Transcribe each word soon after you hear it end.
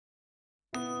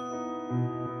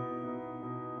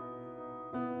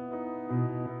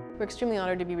We're extremely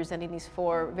honored to be presenting these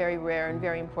 4 very rare and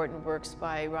very important works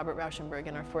by Robert Rauschenberg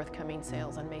in our forthcoming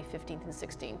sales on May 15th and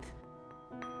 16th.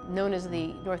 Known as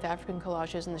the North African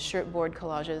collages and the shirtboard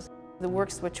collages, the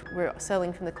works which we're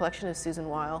selling from the collection of Susan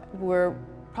Weil were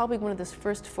probably one of the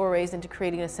first forays into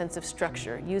creating a sense of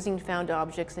structure, using found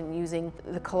objects and using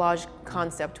the collage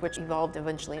concept, which evolved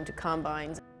eventually into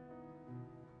combines.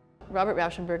 Robert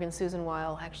Rauschenberg and Susan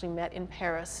Weil actually met in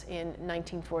Paris in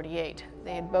 1948.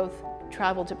 They had both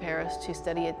traveled to Paris to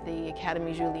study at the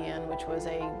Académie Julienne, which was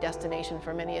a destination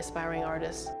for many aspiring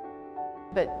artists.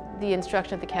 But the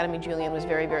instruction at the Académie Julienne was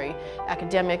very, very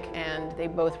academic, and they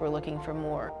both were looking for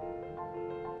more.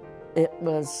 It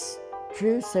was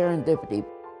true serendipity.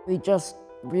 We just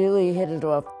really hit it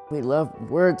off. We love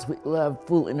words, we love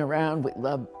fooling around, we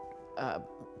love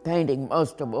painting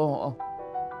most of all.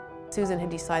 Susan had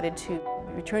decided to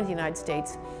return to the United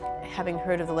States, having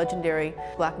heard of the legendary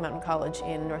Black Mountain College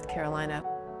in North Carolina.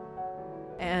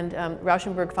 And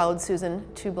Rauschenberg followed Susan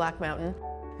to Black Mountain.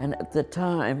 And at the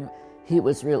time, he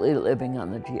was really living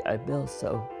on the GI Bill,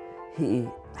 so he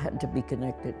had to be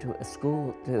connected to a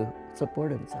school to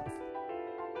support himself.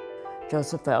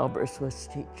 Joseph Albers was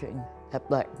teaching at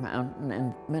Black Mountain,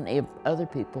 and many other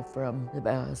people from the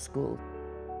Bauhaus School.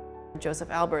 Joseph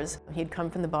Albers, he'd come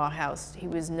from the Bauhaus. He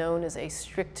was known as a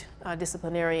strict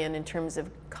disciplinarian in terms of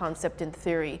concept and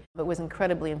theory, but was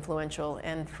incredibly influential.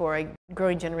 And for a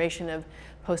growing generation of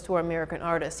post-war American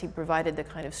artists, he provided the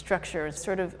kind of structure and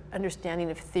sort of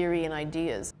understanding of theory and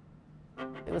ideas.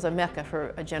 It was a mecca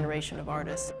for a generation of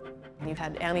artists. You've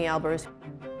had Annie Albers,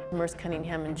 Merce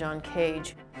Cunningham and John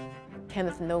Cage,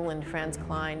 Kenneth Noland, Franz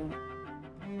Klein,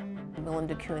 Willem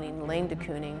de Kooning, Lane de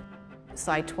Kooning,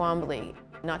 Cy Twombly,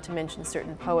 not to mention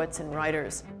certain poets and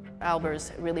writers.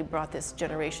 Albers really brought this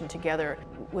generation together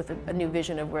with a new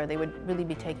vision of where they would really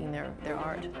be taking their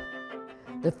art.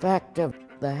 The fact of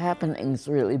the happenings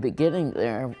really beginning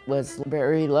there was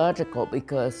very logical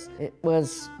because it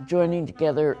was joining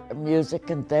together music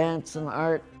and dance and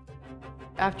art.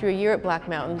 After a year at Black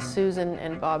Mountain, Susan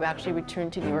and Bob actually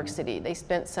returned to New York City. They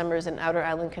spent summers in Outer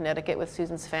Island, Connecticut with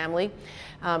Susan's family,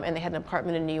 and they had an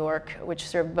apartment in New York, which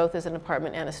served both as an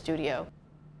apartment and a studio.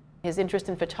 His interest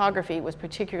in photography was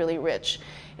particularly rich,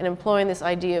 and employing this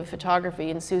idea of photography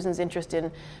and Susan's interest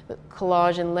in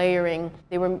collage and layering,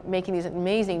 they were making these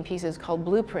amazing pieces called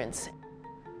blueprints.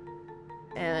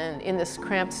 And in this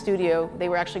cramped studio, they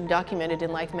were actually documented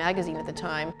in Life magazine at the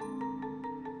time.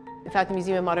 In fact, the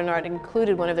Museum of Modern Art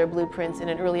included one of their blueprints in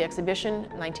an early exhibition,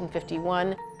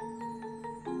 1951.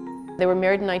 They were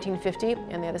married in 1950,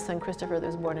 and they had a son, Christopher, that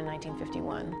was born in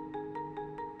 1951.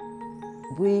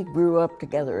 We grew up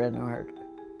together in art.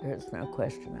 There's no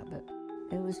question of it.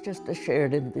 It was just a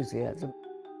shared enthusiasm.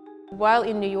 While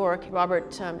in New York,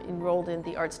 Robert enrolled in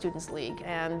the Art Students League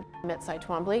and met Cy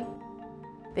Twombly.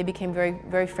 They became very,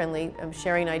 very friendly,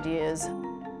 sharing ideas.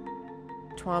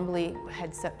 Twombly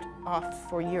had set off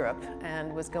for Europe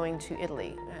and was going to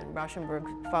Italy, and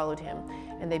Rauschenberg followed him.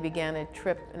 And they began a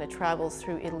trip and a travels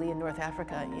through Italy and North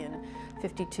Africa in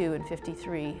 '52 and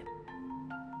 '53.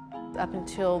 Up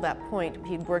until that point,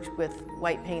 he'd worked with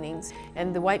white paintings,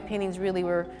 and the white paintings really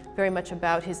were very much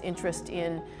about his interest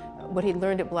in what he'd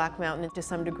learned at Black Mountain to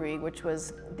some degree, which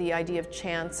was the idea of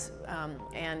chance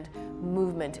and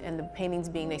movement, and the paintings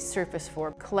being a surface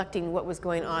for collecting what was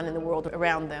going on in the world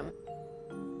around them.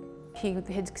 He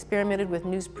had experimented with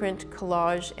newsprint,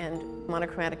 collage, and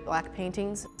monochromatic black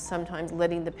paintings, sometimes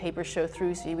letting the paper show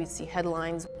through so you would see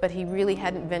headlines, but he really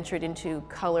hadn't ventured into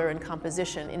color and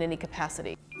composition in any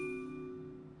capacity.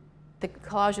 The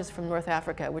collages from North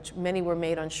Africa, which many were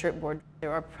made on shirtboard,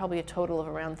 there are probably a total of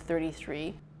around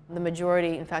 33. The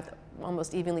majority, in fact,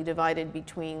 almost evenly divided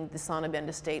between the Sonnabend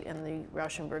Estate and the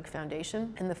Rauschenberg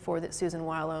Foundation, and the 4 that Susan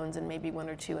Weil owns, and maybe 1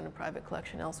 or 2 in a private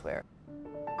collection elsewhere.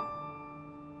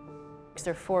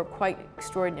 They're 4 quite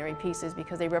extraordinary pieces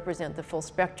because they represent the full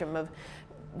spectrum of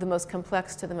the most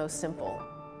complex to the most simple.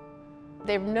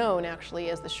 They're known actually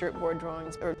as the shirtboard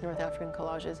drawings or North African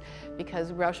collages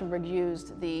because Rauschenberg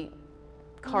used the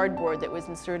cardboard that was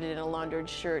inserted in a laundered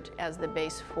shirt as the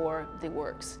base for the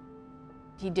works.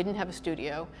 He didn't have a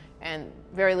studio and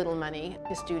very little money.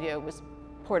 His studio was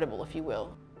portable, if you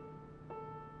will.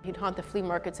 He'd haunt the flea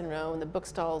markets in Rome, the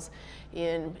bookstalls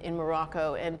in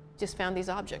Morocco, and just found these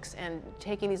objects, and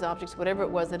taking these objects, whatever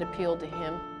it was that appealed to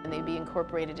him, and they'd be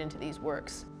incorporated into these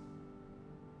works.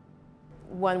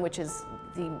 One which is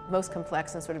the most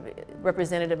complex and sort of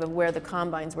representative of where the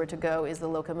combines were to go is the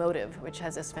locomotive, which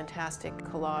has this fantastic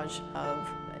collage of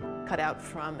cut out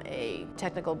from a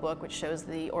technical book which shows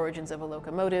the origins of a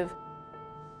locomotive.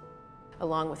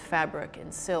 along with fabric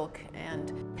and silk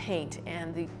and paint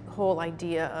and the whole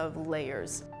idea of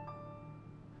layers.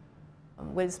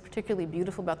 What is particularly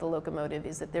beautiful about the locomotive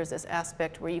is that there's this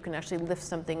aspect where you can actually lift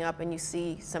something up and you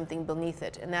see something beneath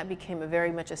it, and that became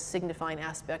very much a signifying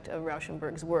aspect of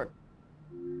Rauschenberg's work.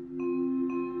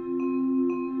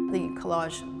 The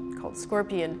collage called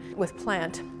Scorpion with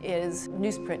Plant is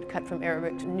newsprint cut from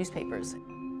Arabic newspapers,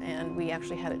 and we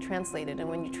actually had it translated, and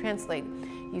when you translate,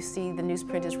 you see the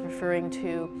newsprint is referring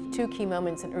to two key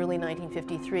moments in early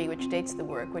 1953, which dates the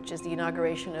work, which is the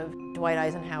inauguration of Dwight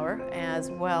Eisenhower, as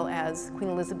well as Queen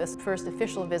Elizabeth's first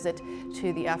official visit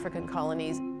to the African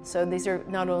colonies. So these are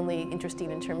not only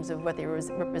interesting in terms of what they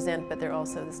represent, but they're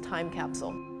also this time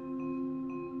capsule.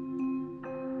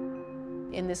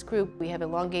 In this group, we have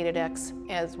elongated X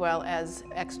as well as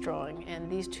X drawing,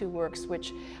 and these two works,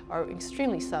 which are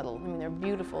extremely subtle. I mean, they're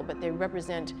beautiful, but they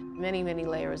represent many, many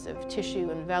layers of tissue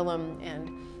and vellum, and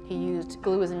he used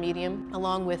glue as a medium,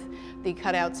 along with the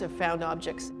cutouts of found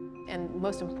objects. And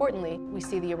most importantly, we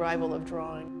see the arrival of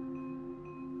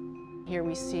drawing. Here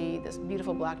we see this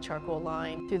beautiful black charcoal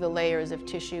line through the layers of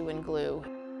tissue and glue.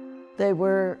 They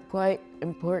were quite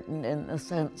important in the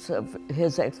sense of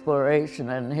his exploration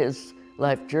and his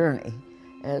life journey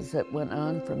as it went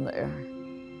on from there.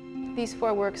 These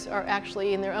four works are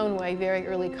actually, in their own way, very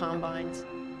early combines.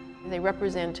 They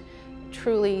represent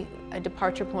truly a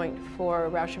departure point for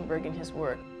Rauschenberg in his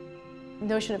work. The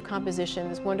notion of composition,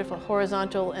 this wonderful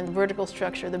horizontal and vertical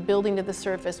structure, the building to the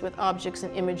surface with objects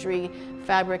and imagery,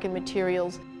 fabric and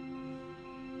materials.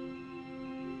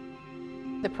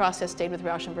 The process stayed with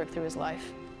Rauschenberg through his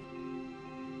life.